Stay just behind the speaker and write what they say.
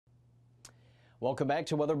Welcome back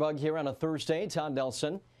to WeatherBug here on a Thursday. Todd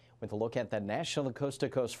Nelson with a look at the national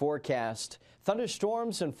coast-to-coast forecast.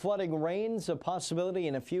 Thunderstorms and flooding rains a possibility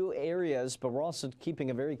in a few areas, but we're also keeping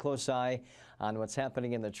a very close eye on what's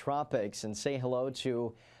happening in the tropics. And say hello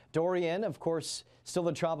to Dorian, of course, still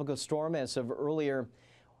a tropical storm as of earlier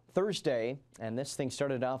Thursday, and this thing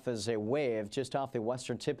started off as a wave just off the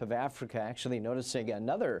western tip of Africa, actually noticing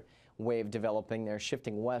another wave developing there,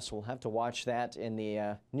 shifting west. We'll have to watch that in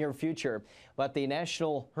the near future. But the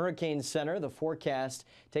National Hurricane Center, the forecast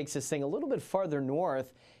takes this thing a little bit farther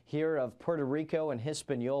north here of Puerto Rico and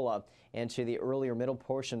Hispaniola into the earlier middle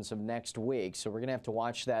portions of next week. So we're going to have to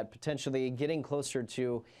watch that, potentially getting closer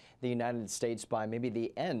to the United States by maybe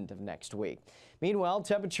the end of next week. Meanwhile,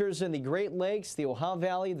 temperatures in the Great Lakes, the Ohio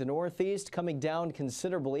Valley, the Northeast coming down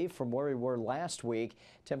considerably from where we were last week.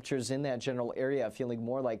 Temperatures in that general area feeling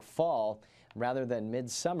more like fall rather than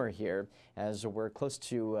midsummer here, as we're close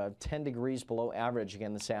to 10 degrees below average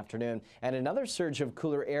again this afternoon. And another surge of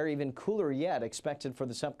cooler air, even cooler yet, expected for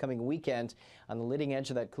this upcoming weekend on the leading edge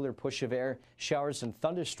of that cooler push of air, showers and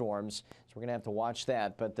thunderstorms. So we're going to have to watch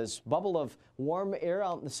that. But this bubble of warm air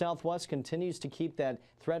out in the southwest continues to keep that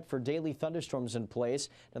threat for daily thunderstorms in place.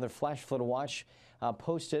 Another flash flood watch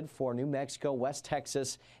posted for New Mexico, West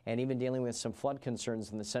Texas, and even dealing with some flood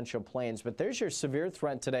concerns in the Central Plains. But there's your severe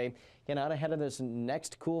threat today. Again, out ahead of this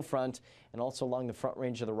next cool front and also along the front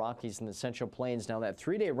range of the Rockies and the Central Plains. Now that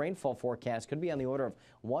 3-day rainfall forecast could be on the order of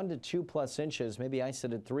 1 to 2+ inches, maybe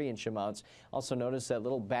isolated 3-inch amounts. Also notice that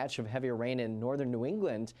little batch of heavier rain in northern New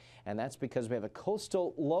England, and that's because we have a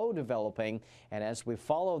coastal low developing. And as we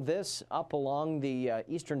follow this up along the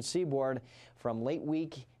eastern seaboard from late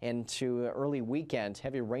week into early weekend,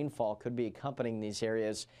 heavy rainfall could be accompanying these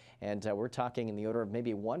areas, and we're talking in the order of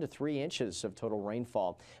maybe 1 to 3 inches of total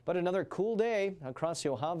rainfall. But another cool day across the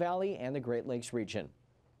Ohio Valley and the Great Lakes region.